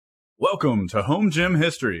Welcome to Home Gym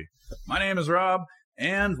History. My name is Rob,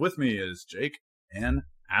 and with me is Jake and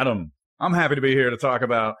Adam. I'm happy to be here to talk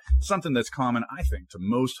about something that's common, I think, to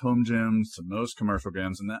most home gyms, to most commercial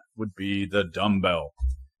gyms, and that would be the dumbbell.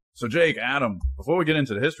 So Jake, Adam, before we get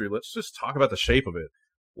into the history, let's just talk about the shape of it.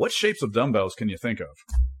 What shapes of dumbbells can you think of?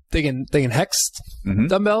 Thinking hex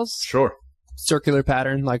dumbbells? Sure. Circular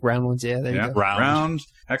pattern, like round ones. Yeah, there you go. Round,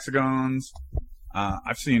 hexagons.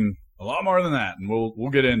 I've seen a lot more than that, and we'll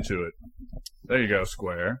get into it. There you go,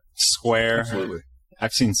 square. Square. Absolutely.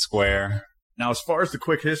 I've seen square. Now, as far as the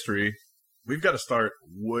quick history, we've got to start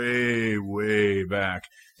way, way back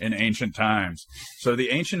in ancient times. So the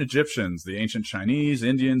ancient Egyptians, the ancient Chinese,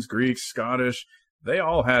 Indians, Greeks, Scottish, they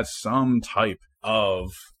all had some type of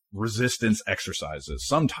resistance exercises,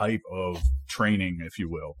 some type of training, if you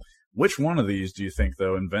will. Which one of these do you think,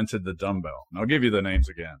 though, invented the dumbbell? And I'll give you the names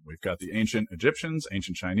again. We've got the ancient Egyptians,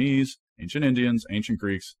 ancient Chinese, ancient Indians, ancient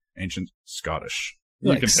Greeks, ancient Scottish.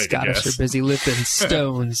 You like can take Scottish a guess. are busy lifting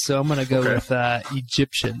stones, so I'm going to go with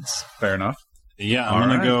Egyptians. Fair enough. Yeah, I'm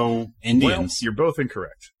going to go Indians. Well, you're both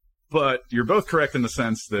incorrect. But you're both correct in the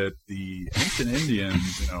sense that the ancient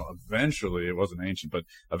Indians, eventually, it wasn't ancient, but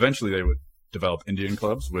eventually they would develop Indian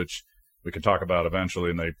clubs, which we could talk about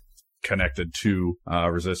eventually, and they connected to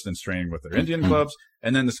resistance training with their Indian clubs.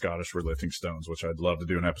 And then the Scottish were lifting stones, which I'd love to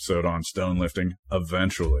do an episode on stone lifting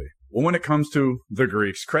eventually. Well, when it comes to the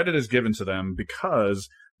Greeks, credit is given to them because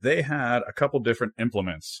they had a couple different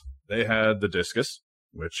implements. They had the discus,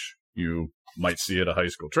 which you might see at a high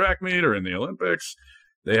school track meet or in the Olympics.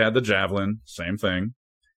 They had the javelin, same thing.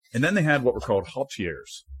 And then they had what were called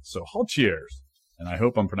haltiers. So haltiers, and I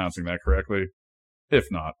hope I'm pronouncing that correctly. If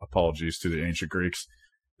not, apologies to the ancient Greeks.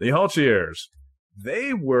 The haltiers,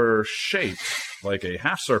 they were shaped like a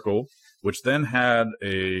half circle, which then had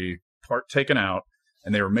a part taken out,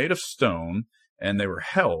 and they were made of stone, and they were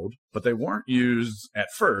held, but they weren't used at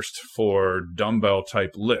first for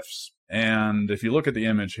dumbbell-type lifts. And if you look at the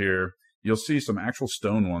image here, you'll see some actual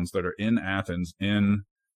stone ones that are in Athens in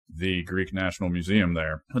the Greek National Museum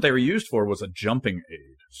there. What they were used for was a jumping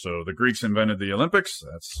aid. So the Greeks invented the Olympics.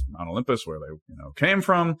 That's Mount Olympus, where they came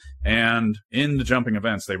from. And in the jumping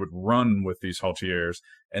events, they would run with these haltiers,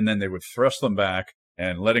 and then they would thrust them back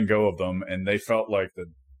and letting go of them. And they felt like the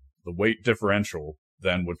weight differential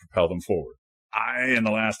then would propel them forward. I, in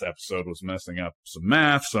the last episode, was messing up some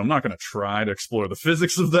math, so I'm not going to try to explore the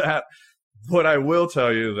physics of that. But I will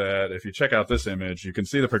tell you that if you check out this image, you can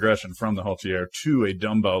see the progression from the haltier to a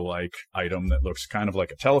dumbbell-like item that looks kind of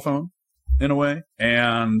like a telephone in a way.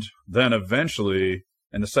 And then eventually,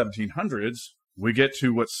 in the 1700s, we get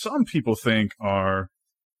to what some people think are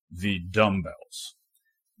the dumbbells.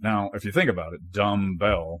 Now, if you think about it,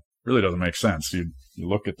 dumbbell really doesn't make sense. You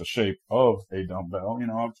look at the shape of a dumbbell,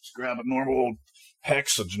 I'll just grab a normal old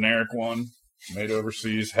hex, a generic one, made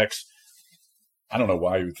overseas, hex. I don't know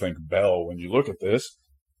why you would think bell when you look at this,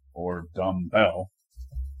 or dumbbell.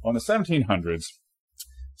 Well, in the 1700s,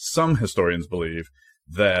 some historians believe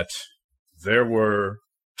that there were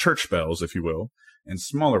church bells, if you will, and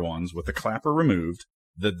smaller ones with the clapper removed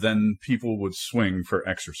that then people would swing for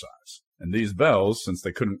exercise. And these bells, since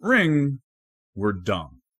they couldn't ring, were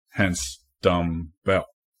dumb, hence dumbbell.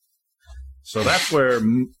 So that's where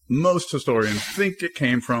most historians think it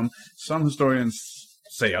came from. Some historians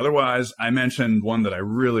say otherwise. I mentioned one that I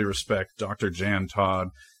really respect, Dr. Jan Todd,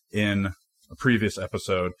 in a previous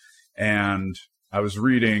episode, and I was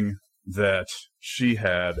reading that she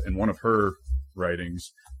had, in one of her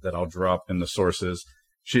writings that I'll drop in the sources,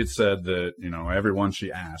 she had said that, everyone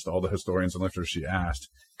she asked, all the historians and lifters she asked,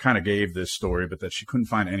 kind of gave this story, but that she couldn't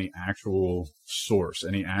find any actual source,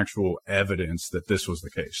 any actual evidence that this was the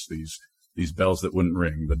case, these bells that wouldn't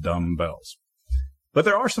ring, the dumb bells. But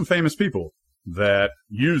there are some famous people that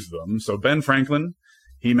use them. So Ben Franklin,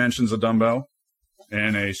 he mentions a dumbbell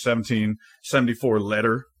in a 1774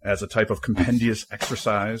 letter as a type of compendious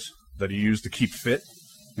exercise that he used to keep fit.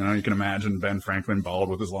 You can imagine Ben Franklin bald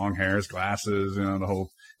with his long hair, his glasses, the whole,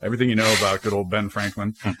 everything you know about good old Ben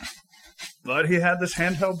Franklin. But he had this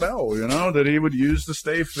handheld bell, that he would use to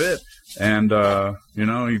stay fit. And,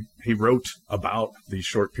 he wrote about these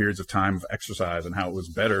short periods of time of exercise and how it was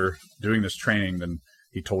better doing this training than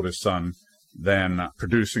he told his son, then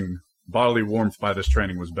producing bodily warmth by this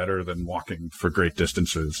training was better than walking for great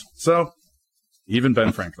distances. So even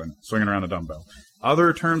Ben Franklin swinging around a dumbbell.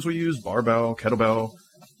 Other terms we use, barbell, kettlebell,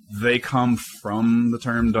 they come from the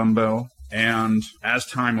term dumbbell. And as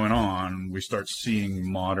time went on, we start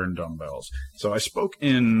seeing modern dumbbells. So I spoke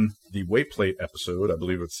in the weight plate episode, I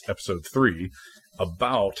believe it's episode 3,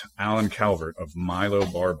 about Alan Calvert of Milo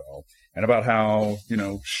Barbell. and about how,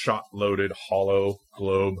 shot-loaded hollow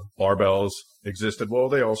globe barbells existed. Well,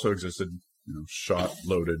 they also existed,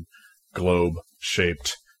 shot-loaded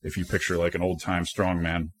globe-shaped, if you picture like an old-time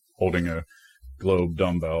strongman holding a globe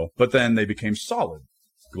dumbbell. But then they became solid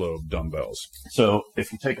globe dumbbells. So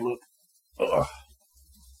if you take a look,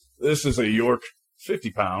 this is a York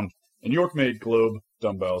 50-pound, and York made globe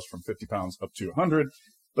dumbbells from 50 pounds up to 100,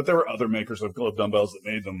 but there were other makers of globe dumbbells that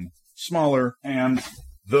made them smaller, and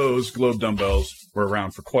those globe dumbbells were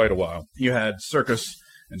around for quite a while. You had circus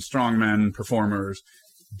and strongman performers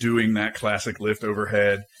doing that classic lift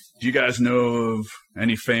overhead. Do you guys know of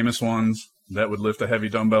any famous ones that would lift a heavy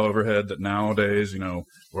dumbbell overhead that nowadays,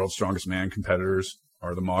 World's Strongest Man competitors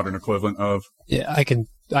are the modern equivalent of? Yeah, I can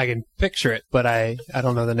picture it, but I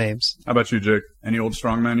don't know the names. How about you, Jake? Any old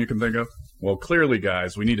strongman you can think of? Well, clearly,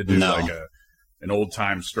 guys, we need to do an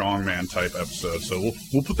old-time strongman type episode. So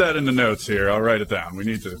we'll put that in the notes here. I'll write it down. We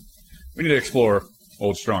need to explore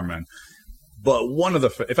old strongmen. But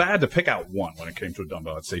if I had to pick out one when it came to a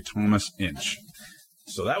dumbbell, I'd say Thomas Inch.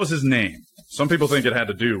 So that was his name. Some people think it had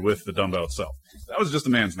to do with the dumbbell itself. That was just a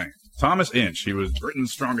man's name. Thomas Inch. He was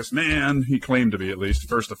Britain's strongest man. He claimed to be, at least,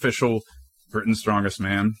 first official Britain's strongest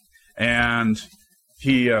man. And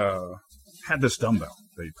he had this dumbbell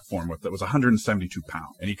that he performed with that was 172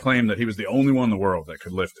 pounds. And he claimed that he was the only one in the world that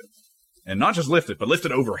could lift it. And not just lift it, but lift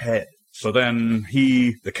it overhead. So then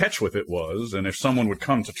the catch with it was, and if someone would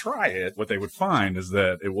come to try it, what they would find is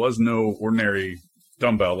that it was no ordinary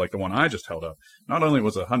dumbbell like the one I just held up. Not only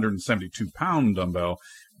was it a 172-pound dumbbell,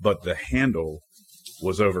 but the handle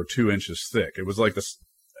was over 2 inches thick. It was like this,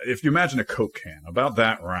 if you imagine a Coke can, about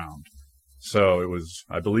that round. So it was,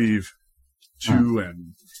 I believe, 2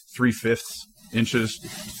 3/5 inches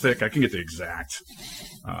thick. I can get the exact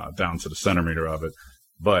down to the centimeter of it.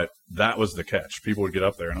 But that was the catch. People would get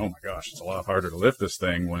up there and, oh my gosh, it's a lot harder to lift this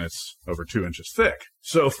thing when it's over 2 inches thick.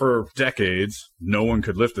 So for decades, no one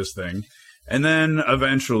could lift this thing. And then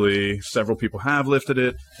eventually, several people have lifted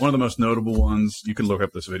it. One of the most notable ones, you can look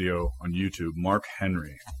up this video on YouTube, Mark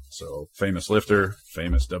Henry. So famous lifter,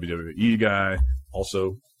 famous WWE guy.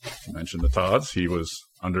 Also, mentioned the Todds. He was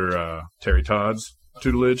under Terry Todd's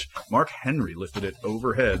tutelage. Mark Henry lifted it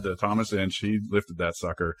overhead, the Thomas Inch. He lifted that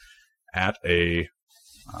sucker at a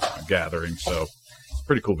gathering. So it's a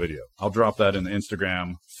pretty cool video. I'll drop that in the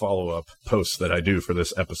Instagram follow-up posts that I do for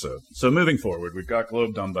this episode. So moving forward, we've got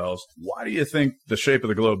globe dumbbells. Why do you think the shape of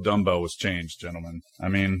the globe dumbbell was changed, gentlemen? I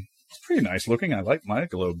mean, it's pretty nice looking. I like my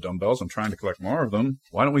globe dumbbells. I'm trying to collect more of them.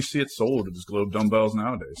 Why don't we see it sold as globe dumbbells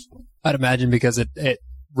nowadays? I'd imagine because it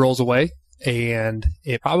rolls away, and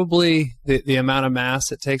it probably, the amount of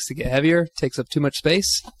mass it takes to get heavier takes up too much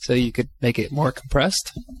space, so you could make it more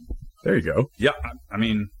compressed. There you go. Yeah, I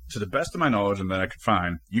mean, to the best of my knowledge and that I could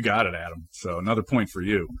find, you got it, Adam. So another point for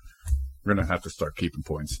you. We're going to have to start keeping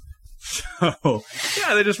points. So,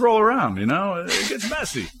 yeah, they just roll around, It gets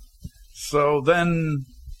messy. So then,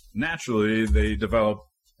 naturally, they develop,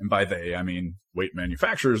 and by they, I mean weight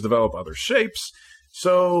manufacturers develop other shapes.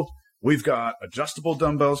 So we've got adjustable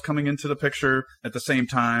dumbbells coming into the picture at the same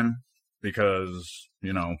time because,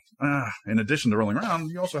 in addition to rolling around,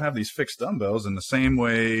 you also have these fixed dumbbells in the same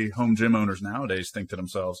way home gym owners nowadays think to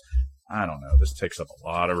themselves, I don't know, this takes up a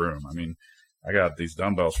lot of room. I mean, I got these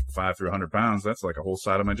dumbbells from 5 through 100 pounds. That's like a whole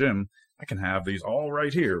side of my gym. I can have these all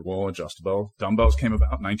right here. Well, adjustable dumbbells came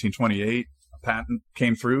about in 1928. A patent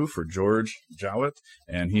came through for George Jowett,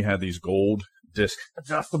 and he had these gold disc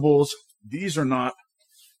adjustables. These are not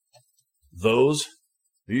those.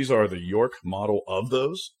 These are the York model of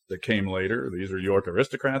those that came later. These are York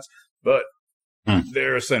Aristocrats, but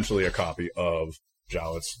they're essentially a copy of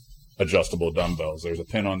Jowett's adjustable dumbbells. There's a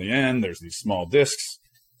pin on the end. There's these small discs,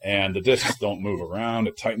 and the discs don't move around.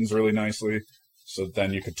 It tightens really nicely, so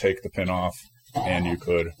then you could take the pin off, and you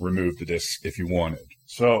could remove the discs if you wanted.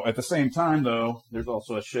 So at the same time, though, there's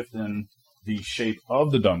also a shift in the shape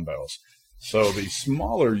of the dumbbells. So the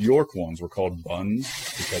smaller York ones were called buns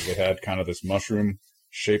because they had kind of this mushroom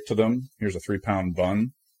shape to them. Here's a 3-pound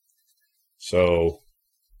bun. So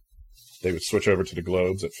they would switch over to the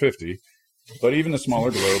globes at 50. But even the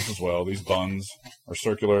smaller globes as well, these buns are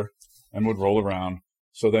circular and would roll around.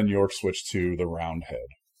 So then York switched to the round head,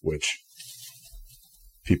 which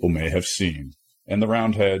people may have seen. And the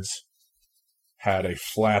round heads had a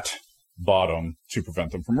flat bottom to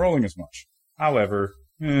prevent them from rolling as much. However,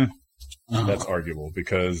 that's arguable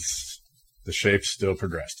because the shape still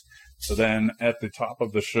progressed. So then at the top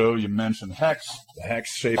of the show, you mentioned hex. The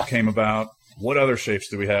hex shape came about. What other shapes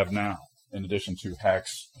do we have now in addition to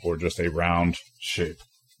hex or just a round shape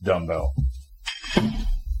dumbbell?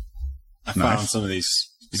 I found some of these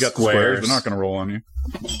You got squares. the squares. They're not going to roll on you.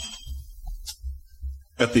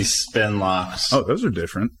 Got these spin locks. Oh, those are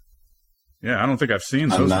different. Yeah, I don't think I've seen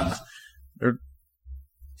those ones. They're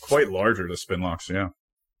quite larger, the spin locks, yeah.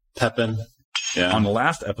 Pepin. Yeah. On the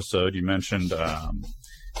last episode, you mentioned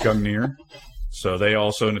Gungnir. So they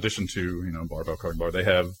also, in addition to, barbell cutting bar, they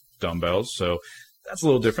have dumbbells. So that's a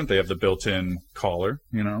little different. They have the built-in collar,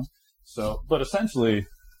 So, but essentially,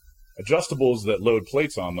 adjustables that load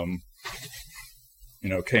plates on them,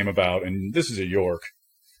 came about. And this is a York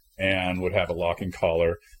and would have a locking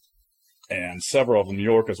collar. And several of them,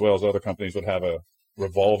 York as well as other companies, would have a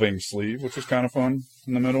revolving sleeve, which was kind of fun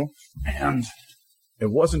in the middle. And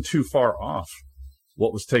it wasn't too far off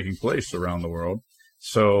what was taking place around the world.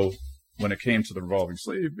 So when it came to the revolving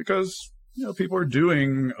sleeve, because, people are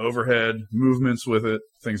doing overhead movements with it,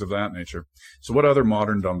 things of that nature. So what other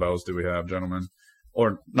modern dumbbells do we have, gentlemen?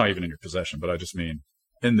 Or not even in your possession, but I just mean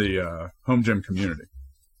in the home gym community.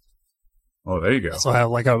 Oh, there you go. So I have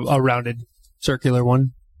like a rounded circular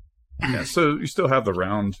one. Yeah, so you still have the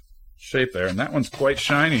round shape there, and that one's quite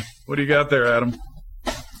shiny. What do you got there, Adam?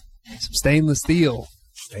 Some stainless steel.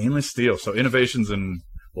 Stainless steel. So innovations in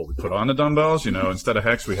what we put on the dumbbells. Instead of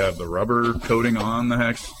hex, we have the rubber coating on the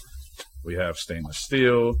hex. We have stainless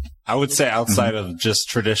steel. I would say outside of just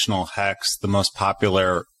traditional hex, the most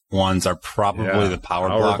popular ones are probably the power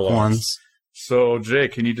block blocks. Ones. So, Jay,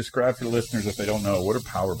 can you describe for the listeners if they don't know, what are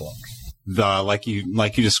power blocks? Like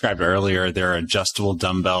you described earlier, they're adjustable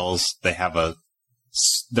dumbbells. They have a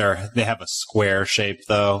square shape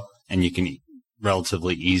though, and you can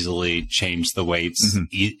relatively easily change the weights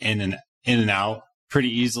in and out pretty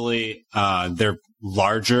easily. They're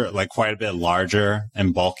larger, like quite a bit larger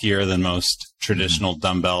and bulkier than most traditional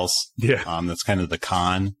dumbbells. Yeah. That's kind of the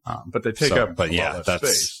con. But they take up but a yeah, lot less that's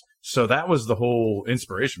space. So that was the whole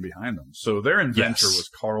inspiration behind them. So their inventor Yes. was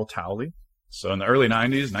Carl Towley. So in the early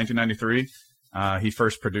 90s, 1993, he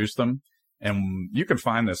first produced them. And you can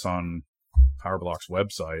find this on PowerBlock's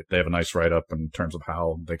website. They have a nice write-up in terms of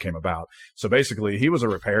how they came about. So basically, he was a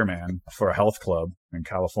repairman for a health club in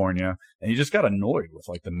California, and he just got annoyed with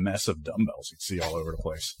like the mess of dumbbells he'd see all over the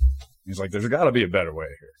place. He's like, there's got to be a better way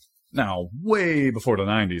here. Now, way before the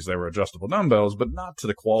 90s, they were adjustable dumbbells, but not to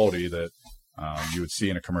the quality that you would see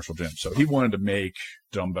in a commercial gym. So he wanted to make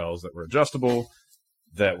dumbbells that were adjustable,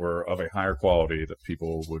 that were of a higher quality that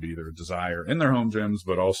people would either desire in their home gyms,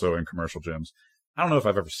 but also in commercial gyms. I don't know if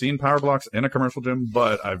I've ever seen power blocks in a commercial gym,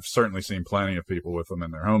 but I've certainly seen plenty of people with them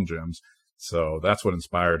in their home gyms. So that's what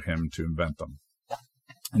inspired him to invent them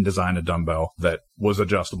and design a dumbbell that was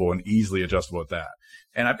adjustable and easily adjustable at that.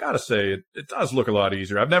 And I've got to say, it does look a lot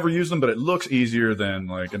easier. I've never used them, but it looks easier than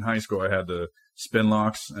like in high school. I had the spin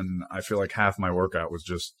locks, and I feel like half my workout was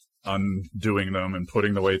just undoing them and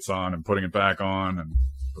putting the weights on and putting it back on, and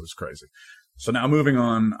it was crazy. So now moving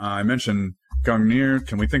on, I mentioned Gungnir.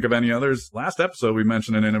 Can we think of any others? Last episode, we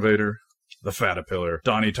mentioned an innovator, the Fatapillar,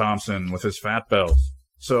 Donnie Thompson with his fat bells.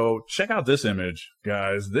 So check out this image,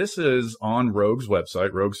 guys. This is on Rogue's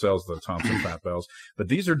website. Rogue sells the Thompson fat bells, but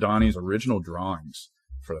these are Donnie's original drawings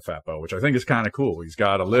for the fat bell, which I think is kind of cool. He's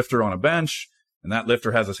got a lifter on a bench, and that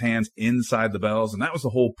lifter has his hands inside the bells, and that was the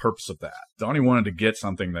whole purpose of that. Donnie wanted to get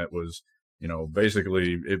something that was,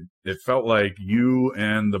 basically it felt like you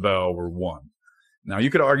and the bell were one. Now,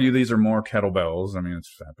 you could argue these are more kettlebells,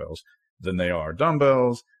 it's fat bells, than they are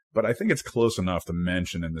dumbbells, but I think it's close enough to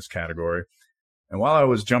mention in this category. And while I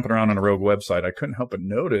was jumping around on a Rogue website, I couldn't help but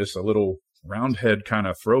notice a little round head kind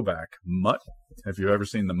of throwback. Mutt. Have you ever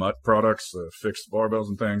seen the Mutt products, fixed barbells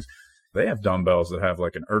and things? They have dumbbells that have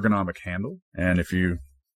like an ergonomic handle. And if you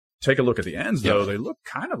take a look at the ends, though, they look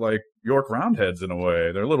kind of like York roundheads in a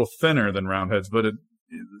way. They're a little thinner than roundheads, but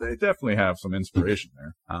they definitely have some inspiration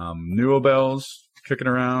there. Nuobells kicking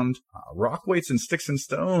around. Rock weights and sticks and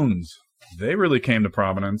stones. They really came to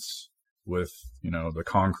prominence with, the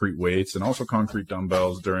concrete weights and also concrete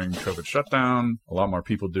dumbbells during COVID shutdown. A lot more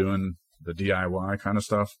people doing the DIY kind of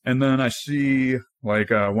stuff. And then I see like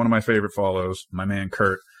one of my favorite follows, my man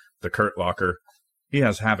Kurt, the Kurt Locker. He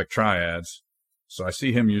has Havoc Triads. So I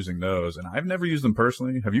see him using those, and I've never used them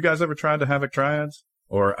personally. Have you guys ever tried the Havoc Triads?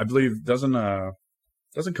 Or I believe, doesn't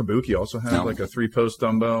Kabuki also have like a 3-post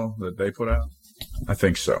dumbbell that they put out? I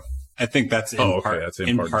think so. I think that's that's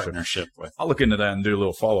in partnership with. I'll look into that and do a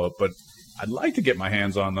little follow-up, but I'd like to get my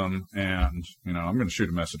hands on them, and, I'm going to shoot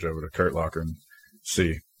a message over to Kurt Locker and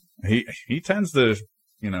see. He tends to,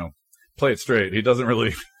 play it straight. He doesn't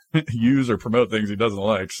really use or promote things he doesn't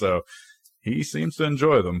like, so he seems to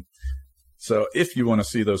enjoy them. So if you want to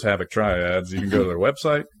see those Havoc Triads, you can go to their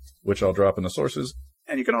website, which I'll drop in the sources,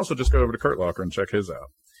 and you can also just go over to Kurt Locker and check his out.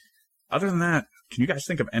 Other than that, can you guys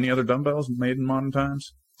think of any other dumbbells made in modern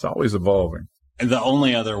times? It's always evolving. And the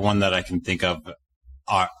only other one that I can think of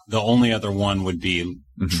the only other one would be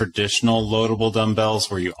traditional loadable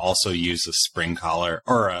dumbbells where you also use a spring collar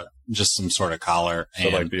or just some sort of collar. So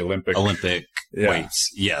like the Olympic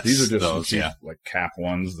weights. Yes. These are just those, some cheap, like cap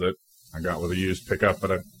ones that I got with a used pickup,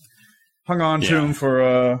 but I hung on to them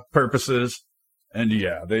for purposes. And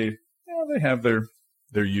they have their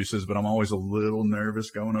uses, but I'm always a little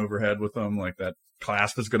nervous going overhead with them. Like that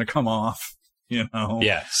clasp is going to come off,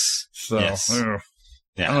 Yes. So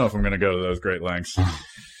I don't know if I'm going to go to those great lengths.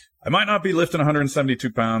 I might not be lifting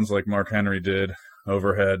 172 pounds like Mark Henry did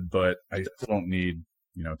overhead, but I don't need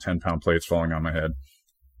 10-pound plates falling on my head.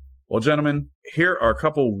 Well, gentlemen, here are a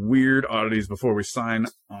couple weird oddities before we sign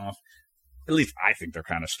off. At least I think they're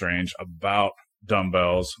kind of strange about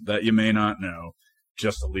dumbbells that you may not know,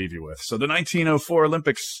 just to leave you with. So the 1904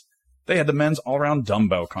 Olympics, they had the men's all-around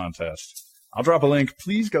dumbbell contest. I'll drop a link.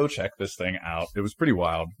 Please go check this thing out. It was pretty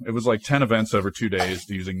wild. It was like 10 events over 2 days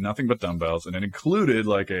using nothing but dumbbells, and it included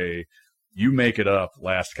like you make it up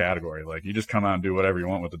last category. Like you just come out and do whatever you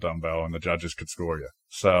want with the dumbbell and the judges could score you.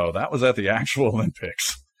 So that was at the actual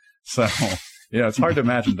Olympics. So it's hard to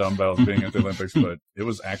imagine dumbbells being at the Olympics, but it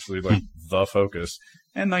was actually like the focus.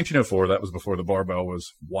 And 1904, that was before the barbell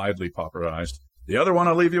was widely popularized. The other one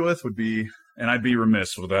I'll leave you with would be, and I'd be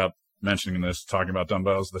remiss without mentioning this, talking about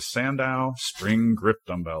dumbbells, the Sandow spring grip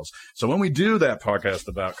dumbbells. So when we do that podcast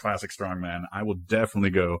about classic strongman, I will definitely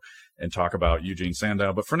go and talk about Eugene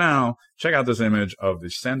Sandow. But for now, check out this image of the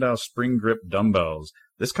Sandow spring grip dumbbells.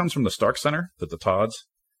 This comes from the Stark Center that the Todds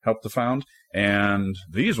helped to found. And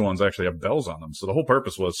these ones actually have bells on them. So the whole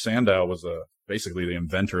purpose was Sandow was basically the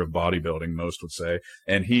inventor of bodybuilding, most would say.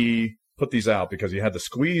 And he put these out because you had to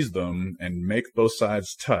squeeze them and make both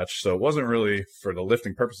sides touch. So it wasn't really for the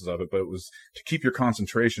lifting purposes of it, but it was to keep your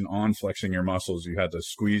concentration on flexing your muscles. You had to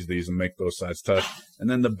squeeze these and make both sides touch. And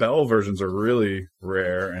then the bell versions are really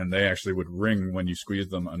rare, and they actually would ring when you squeeze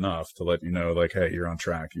them enough to let you know, like, hey, you're on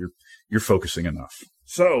track. You're focusing enough.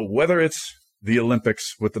 So whether it's the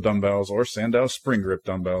Olympics with the dumbbells or Sandow spring grip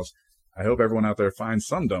dumbbells, I hope everyone out there finds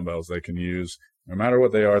some dumbbells they can use. No matter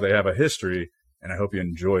what they are, they have a history, and I hope you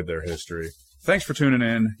enjoyed their history. Thanks for tuning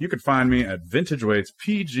in. You can find me at Vintage Weights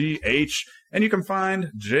PGH, and you can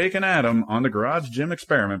find Jake and Adam on the Garage Gym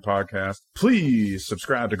Experiment podcast. Please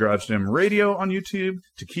subscribe to Garage Gym Radio on YouTube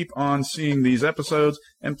to keep on seeing these episodes,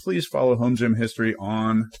 and please follow Home Gym History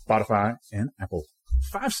on Spotify and Apple.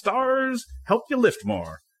 5 stars, help you lift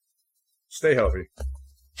more. Stay healthy.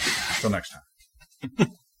 Until next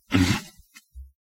time.